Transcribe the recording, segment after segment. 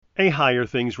A Higher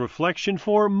Things reflection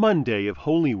for Monday of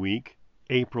Holy Week,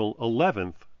 April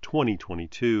 11th,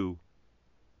 2022.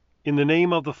 In the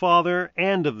name of the Father,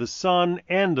 and of the Son,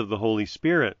 and of the Holy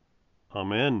Spirit.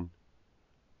 Amen.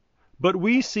 But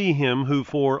we see him who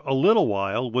for a little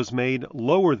while was made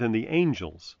lower than the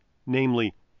angels,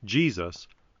 namely, Jesus,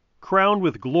 crowned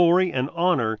with glory and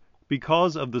honor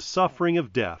because of the suffering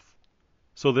of death,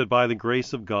 so that by the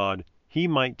grace of God he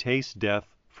might taste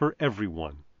death for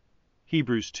everyone.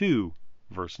 Hebrews 2,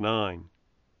 verse 9.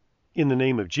 In the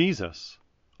name of Jesus.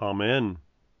 Amen.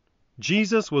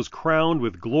 Jesus was crowned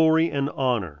with glory and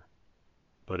honor,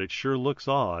 but it sure looks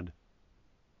odd.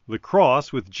 The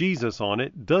cross with Jesus on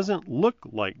it doesn't look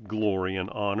like glory and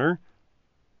honor.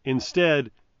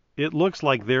 Instead, it looks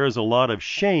like there is a lot of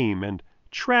shame and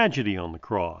tragedy on the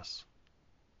cross.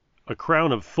 A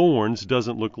crown of thorns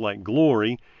doesn't look like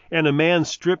glory, and a man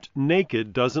stripped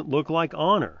naked doesn't look like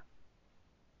honor.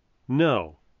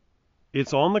 No,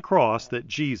 it's on the cross that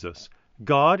Jesus,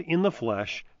 God in the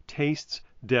flesh, tastes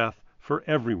death for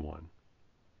everyone.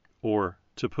 Or,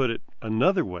 to put it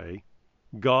another way,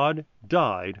 God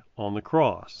died on the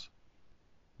cross.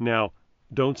 Now,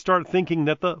 don't start thinking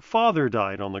that the Father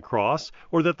died on the cross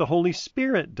or that the Holy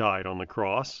Spirit died on the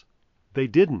cross. They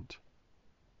didn't.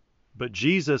 But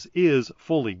Jesus is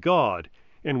fully God,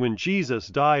 and when Jesus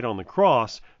died on the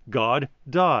cross, God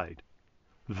died.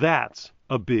 That's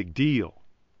a big deal.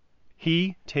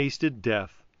 He tasted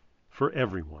death for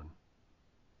everyone.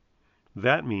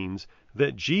 That means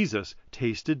that Jesus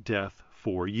tasted death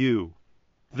for you.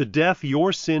 The death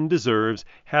your sin deserves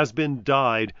has been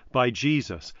died by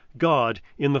Jesus, God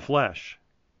in the flesh.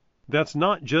 That's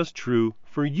not just true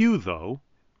for you, though.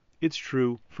 It's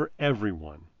true for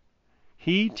everyone.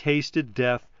 He tasted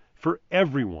death for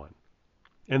everyone.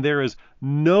 And there is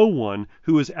no one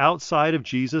who is outside of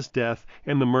Jesus' death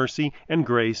and the mercy and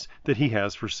grace that he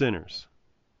has for sinners.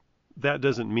 That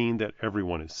doesn't mean that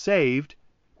everyone is saved,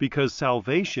 because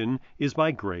salvation is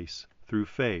by grace through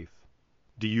faith.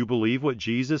 Do you believe what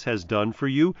Jesus has done for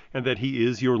you and that he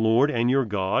is your Lord and your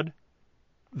God?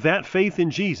 That faith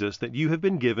in Jesus that you have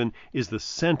been given is the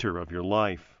center of your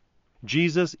life.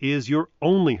 Jesus is your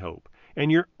only hope and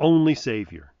your only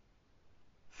Savior.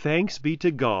 Thanks be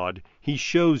to God, he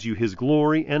shows you his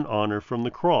glory and honor from the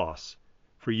cross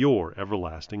for your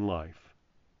everlasting life.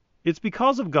 It's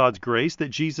because of God's grace that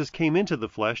Jesus came into the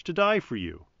flesh to die for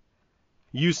you.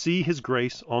 You see his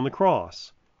grace on the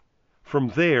cross. From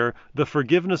there, the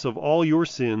forgiveness of all your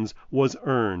sins was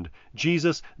earned.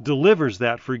 Jesus delivers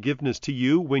that forgiveness to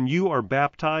you when you are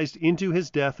baptized into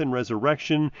his death and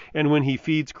resurrection, and when he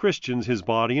feeds Christians his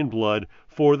body and blood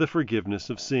for the forgiveness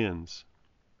of sins.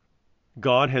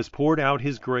 God has poured out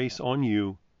his grace on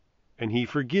you, and he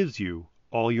forgives you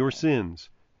all your sins.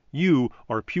 You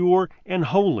are pure and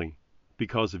holy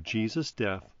because of Jesus'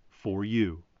 death for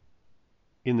you.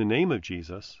 In the name of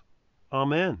Jesus,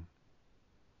 Amen.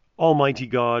 Almighty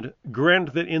God,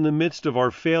 grant that in the midst of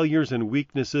our failures and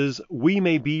weaknesses, we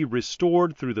may be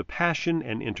restored through the passion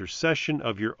and intercession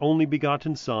of your only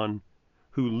begotten Son,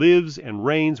 who lives and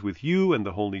reigns with you and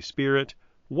the Holy Spirit,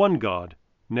 one God,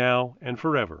 now and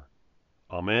forever.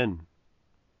 Amen.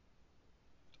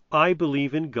 I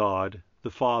believe in God,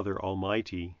 the Father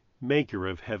Almighty, maker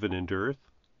of heaven and earth,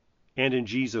 and in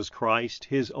Jesus Christ,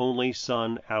 his only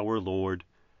Son, our Lord,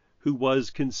 who was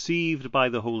conceived by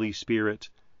the Holy Spirit,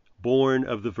 born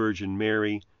of the Virgin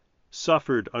Mary,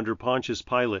 suffered under Pontius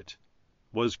Pilate,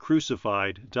 was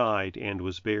crucified, died, and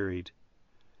was buried.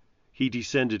 He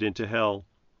descended into hell.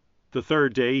 The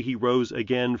third day he rose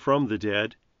again from the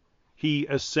dead. He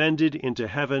ascended into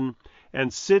heaven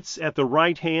and sits at the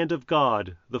right hand of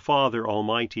God, the Father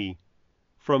Almighty.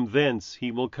 From thence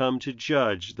he will come to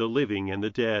judge the living and the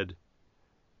dead.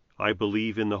 I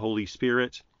believe in the Holy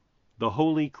Spirit, the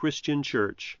holy Christian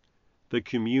Church, the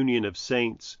communion of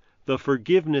saints, the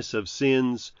forgiveness of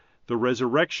sins, the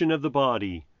resurrection of the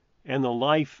body, and the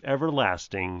life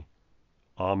everlasting.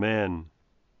 Amen.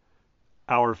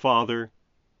 Our Father,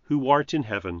 who art in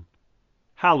heaven,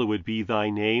 hallowed be thy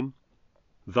name.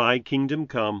 Thy kingdom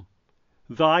come,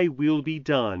 thy will be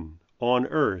done, on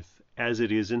earth as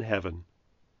it is in heaven.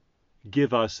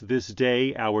 Give us this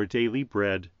day our daily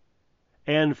bread,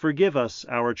 and forgive us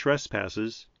our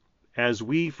trespasses, as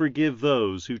we forgive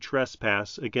those who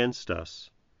trespass against us.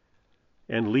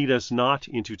 And lead us not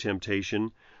into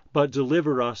temptation, but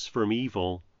deliver us from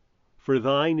evil. For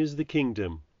thine is the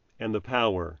kingdom, and the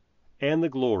power, and the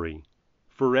glory,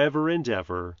 forever and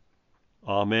ever.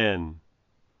 Amen.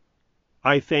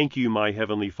 I thank you, my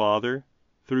heavenly Father,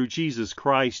 through Jesus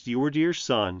Christ, your dear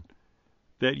Son,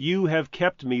 that you have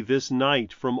kept me this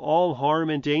night from all harm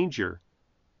and danger,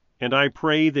 And I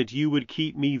pray that you would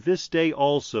keep me this day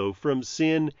also from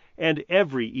sin and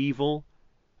every evil,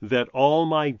 that all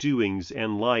my doings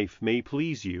and life may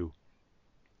please you.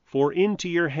 For into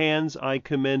your hands I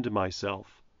commend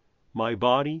myself, my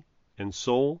body and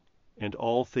soul and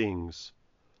all things.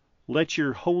 Let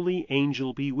your holy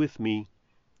angel be with me,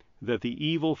 that the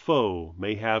evil foe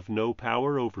may have no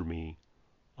power over me.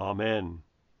 Amen.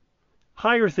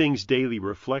 Higher Things Daily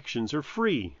Reflections are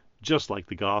free, just like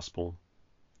the Gospel,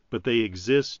 but they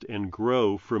exist and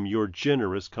grow from your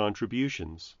generous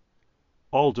contributions.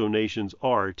 All donations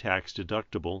are tax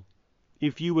deductible.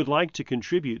 If you would like to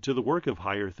contribute to the work of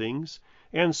Higher Things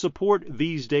and support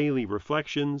these daily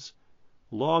reflections,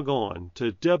 log on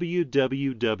to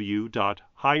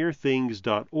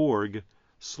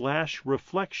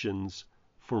www.higherthings.org/reflections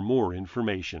for more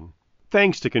information.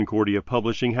 Thanks to Concordia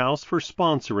Publishing House for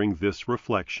sponsoring this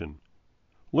reflection.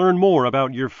 Learn more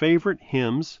about your favorite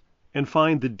hymns and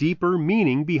find the deeper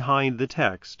meaning behind the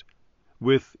text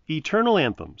with Eternal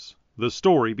Anthems, the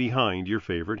story behind your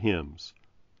favorite hymns.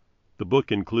 The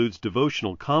book includes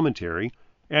devotional commentary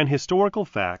and historical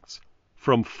facts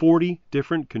from 40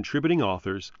 different contributing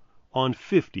authors on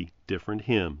 50 different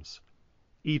hymns.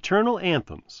 Eternal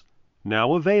Anthems,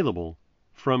 now available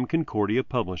from Concordia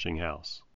Publishing House.